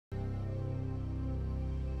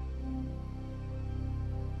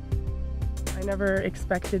I never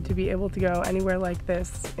expected to be able to go anywhere like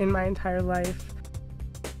this in my entire life.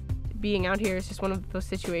 Being out here is just one of those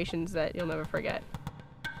situations that you'll never forget.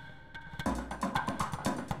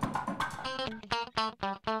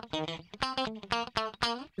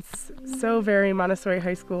 It's so very Montessori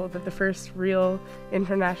High School that the first real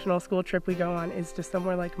international school trip we go on is to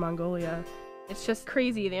somewhere like Mongolia. It's just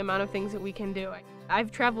crazy the amount of things that we can do.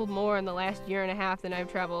 I've traveled more in the last year and a half than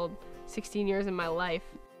I've traveled 16 years in my life.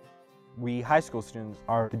 We high school students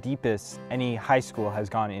are the deepest any high school has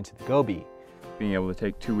gone into the Gobi. Being able to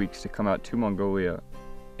take 2 weeks to come out to Mongolia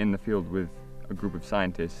in the field with a group of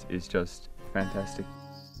scientists is just fantastic.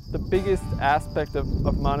 The biggest aspect of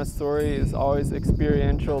Montessori is always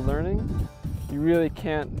experiential learning. You really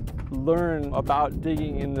can't learn about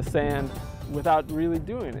digging in the sand without really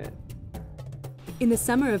doing it. In the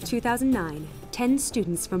summer of 2009, 10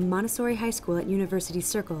 students from Montessori High School at University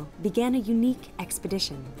Circle began a unique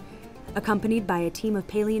expedition. Accompanied by a team of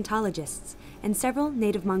paleontologists and several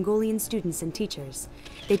native Mongolian students and teachers,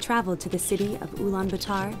 they traveled to the city of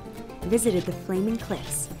Ulaanbaatar, visited the Flaming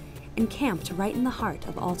Cliffs, and camped right in the heart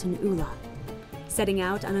of Altan Ula. Setting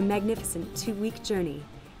out on a magnificent 2-week journey,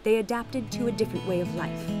 they adapted to a different way of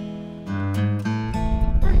life.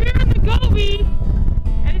 We're here in the Gobi,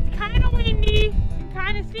 and it's kind of windy and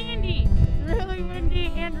kind of sandy. It's really windy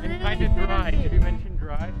and really kind of dry. Did you mention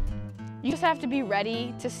dry? You just have to be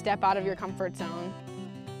ready to step out of your comfort zone.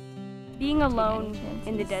 Being alone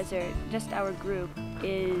in the desert, just our group,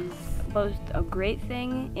 is both a great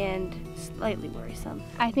thing and slightly worrisome.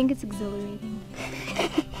 I think it's exhilarating.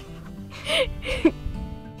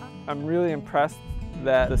 I'm really impressed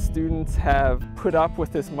that the students have put up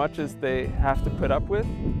with as much as they have to put up with.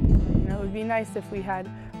 You know, it would be nice if we had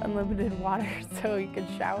unlimited water so we could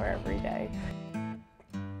shower every day.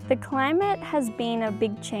 The climate has been a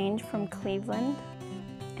big change from Cleveland.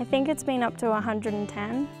 I think it's been up to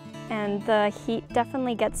 110, and the heat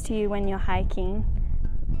definitely gets to you when you're hiking.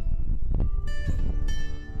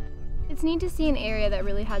 It's neat to see an area that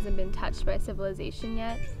really hasn't been touched by civilization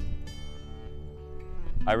yet.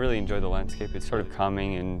 I really enjoy the landscape. It's sort of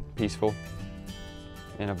calming and peaceful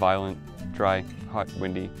in a violent, dry, hot,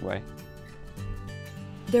 windy way.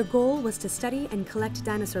 Their goal was to study and collect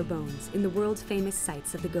dinosaur bones in the world's famous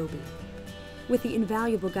sites of the Gobi. With the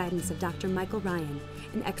invaluable guidance of Dr. Michael Ryan,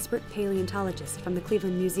 an expert paleontologist from the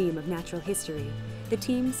Cleveland Museum of Natural History, the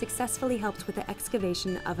team successfully helped with the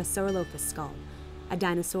excavation of a Saurolophus skull, a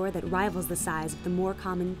dinosaur that rivals the size of the more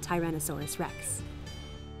common Tyrannosaurus rex.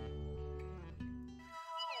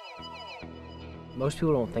 Most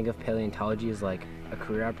people don't think of paleontology as like a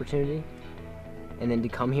career opportunity, and then to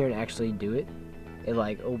come here and actually do it, it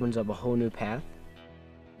like opens up a whole new path.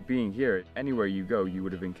 Being here, anywhere you go, you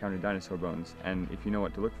would have encountered dinosaur bones, and if you know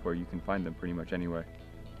what to look for, you can find them pretty much anywhere,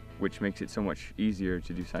 which makes it so much easier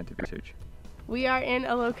to do scientific research. We are in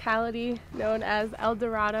a locality known as El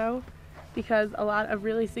Dorado because a lot of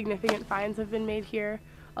really significant finds have been made here,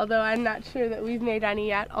 although I'm not sure that we've made any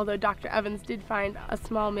yet, although Dr. Evans did find a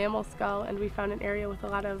small mammal skull, and we found an area with a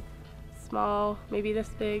lot of small, maybe this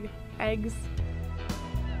big, eggs.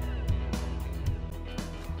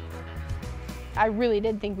 I really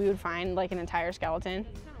did think we would find like an entire skeleton.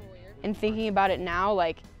 And thinking about it now,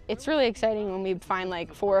 like, it's really exciting when we find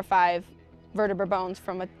like 4 or 5 vertebrate bones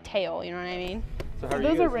from a tail, you know what I mean? So how are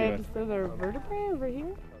those are ribs, those are vertebrae over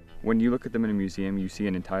here? When you look at them in a museum, you see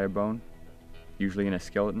an entire bone, usually in a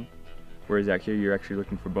skeleton, whereas out here you're actually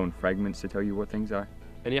looking for bone fragments to tell you what things are.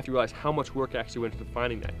 And you have to realize how much work actually went into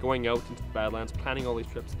finding that. Going out into the Badlands, planning all these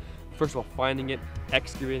trips. First of all, finding it,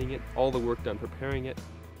 excavating it, all the work done preparing it.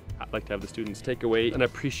 I'd like to have the students take away an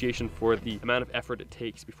appreciation for the amount of effort it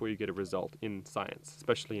takes before you get a result in science,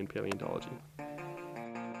 especially in paleontology.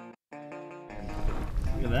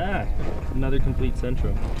 Look at that. Another complete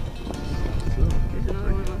centro.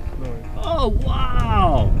 Oh,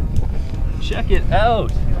 wow! Check it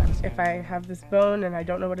out! If I have this bone and I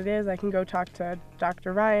don't know what it is, I can go talk to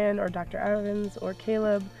Dr. Ryan or Dr. Evans or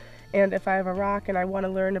Caleb. And if I have a rock and I want to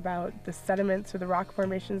learn about the sediments or the rock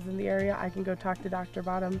formations in the area, I can go talk to Dr.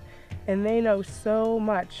 Bottom. And they know so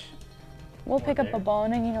much. We'll pick up a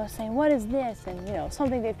bone and, say, what is this? And,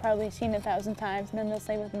 something they've probably seen 1,000 times. And then they'll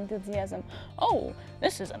say with enthusiasm, oh,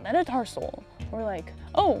 this is a metatarsal. Or like,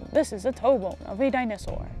 oh, this is a toe bone of a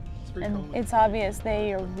dinosaur. And it's obvious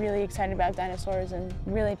they are really excited about dinosaurs and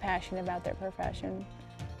really passionate about their profession.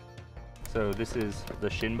 So this is the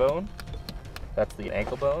shin bone. That's the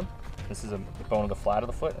ankle bone. This is a bone of the flat of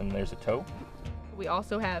the foot, and there's a toe. We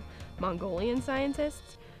also have Mongolian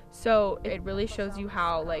scientists So it really shows you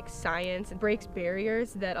how like science breaks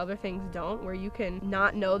barriers that other things don't, where you can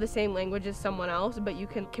not know the same language as someone else, but you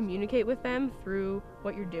can communicate with them through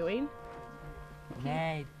what you're doing.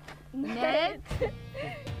 Ned. Ned.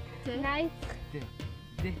 Nice.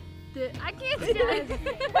 I can't see it.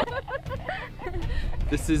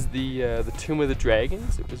 This is the Tomb of the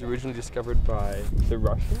Dragons. It was originally discovered by the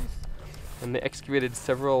Russians, and they excavated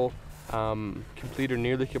several complete or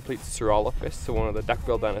nearly complete Saurolophus, so one of the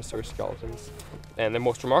duck-billed dinosaur skeletons. And the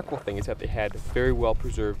most remarkable thing is that they had very well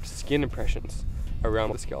preserved skin impressions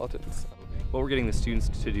around the skeletons. What we're getting the students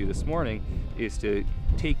to do this morning is to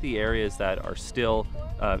take the areas that are still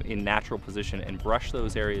in natural position and brush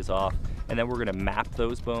those areas off, and then we're going to map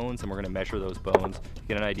those bones and we're going to measure those bones to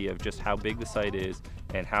get an idea of just how big the site is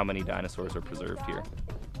and how many dinosaurs are preserved here.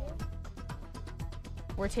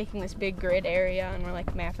 We're taking this big grid area and we're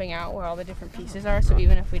like mapping out where all the different pieces are, so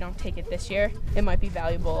even if we don't take it this year, it might be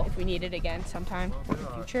valuable if we need it again sometime in the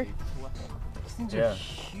future. Yeah,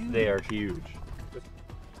 they are huge.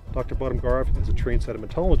 Dr. Bottomgarth, as a trained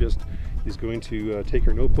sedimentologist, is going to take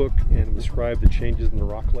her notebook and describe the changes in the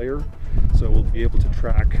rock layer. So we'll be able to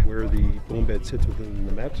track where the bone bed sits within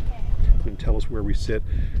the Met and tell us where we sit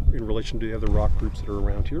in relation to the other rock groups that are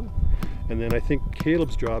around here. And then I think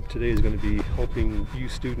Caleb's job today is going to be helping you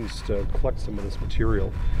students to collect some of this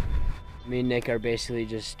material. Me and Nick are basically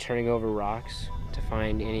just turning over rocks to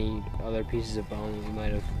find any other pieces of bone that we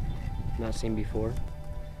might have not seen before.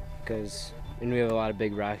 And we have a lot of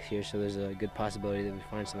big rocks here, so there's a good possibility that we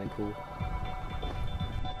find something cool.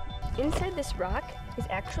 Inside this rock is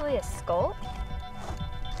actually a skull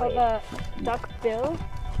of a duck bill.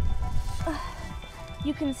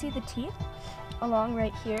 You can see the teeth along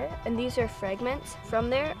right here, and these are fragments from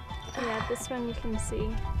there. Yeah, this one you can see.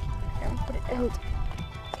 Here, put it out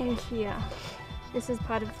in here. This is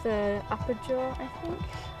part of the upper jaw, I think.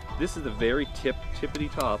 This is the very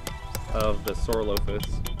tippity top of the Saurolophus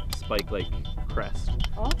spike-like crest.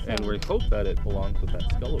 Awesome. And we hope that it belongs with that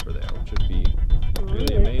skull over there, which would be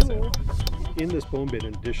really amazing. Cool. In this bone bed,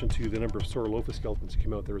 in addition to the number of Saurolophus skeletons that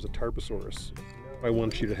came out, there was a Tarbosaurus. I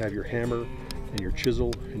want you to have your hammer and your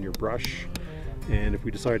chisel and your brush. And if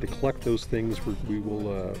we decide to collect those things, we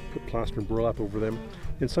will put plaster and burlap over them.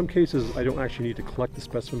 In some cases, I don't actually need to collect the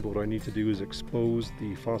specimen, but what I need to do is expose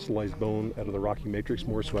the fossilized bone out of the rocky matrix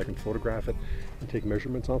more so I can photograph it and take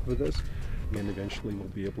measurements off of this. And eventually we'll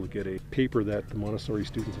be able to get a paper that the Montessori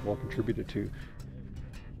students have all contributed to.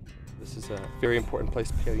 This is a very important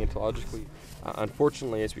place paleontologically.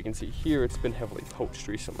 Unfortunately, as we can see here, it's been heavily poached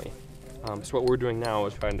recently. So what we're doing now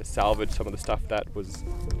is trying to salvage some of the stuff that was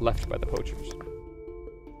left by the poachers.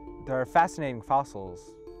 There are fascinating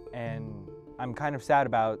fossils, and I'm kind of sad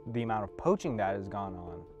about the amount of poaching that has gone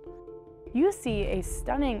on. You see a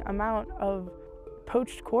stunning amount of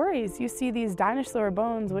poached quarries. You see these dinosaur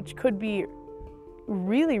bones, which could be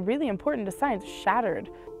really, really important to science, shattered.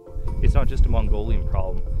 It's not just a Mongolian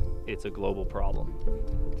problem, it's a global problem.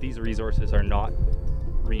 These resources are not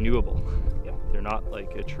renewable. They're not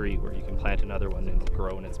like a tree where you can plant another one and it'll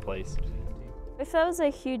grow in its place. If there was a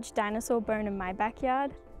huge dinosaur bone in my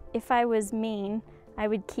backyard, if I was mean, I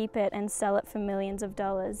would keep it and sell it for millions of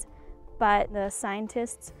dollars. But the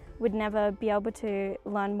scientists would never be able to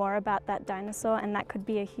learn more about that dinosaur, and that could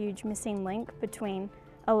be a huge missing link between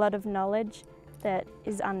a lot of knowledge that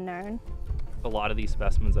is unknown. A lot of these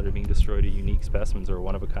specimens that are being destroyed are unique specimens or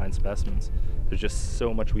one-of-a-kind specimens. There's just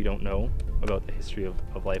so much we don't know about the history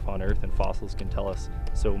of life on Earth, and fossils can tell us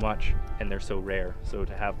so much, and they're so rare. So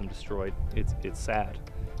to have them destroyed, it's sad.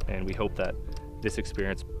 And we hope that this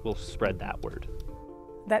experience will spread that word.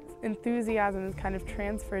 That enthusiasm is kind of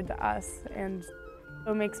transferred to us, and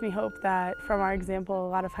it makes me hope that from our example, a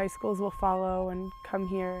lot of high schools will follow and come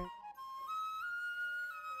here.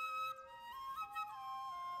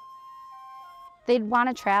 They'd want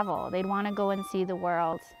to travel, they'd want to go and see the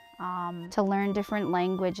world, to learn different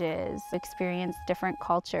languages, experience different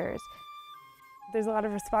cultures. There's a lot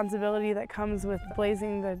of responsibility that comes with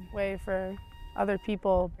blazing the way for other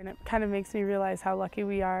people, and it kind of makes me realize how lucky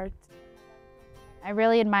we are. I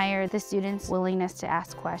really admire the students' willingness to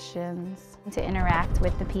ask questions, to interact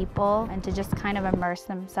with the people, and to just kind of immerse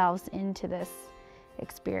themselves into this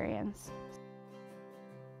experience.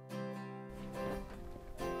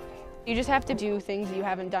 You just have to do things that you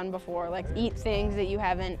haven't done before, like eat things that you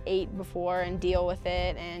haven't ate before and deal with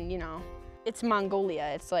it, and you know. It's Mongolia,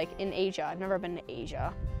 it's like in Asia. I've never been to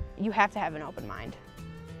Asia. You have to have an open mind.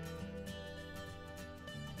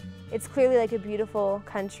 It's clearly like a beautiful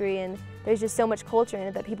country, and there's just so much culture in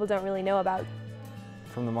it that people don't really know about.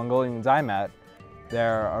 From the Mongolians I met,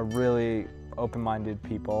 they're a really open-minded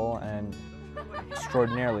people and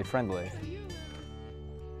extraordinarily friendly.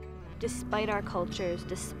 Despite our cultures,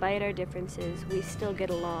 despite our differences, we still get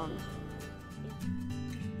along.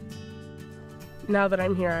 Now that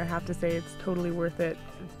I'm here, I have to say it's totally worth it.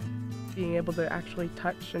 Being able to actually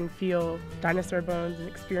touch and feel dinosaur bones and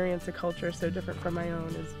experience a culture so different from my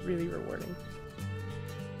own is really rewarding.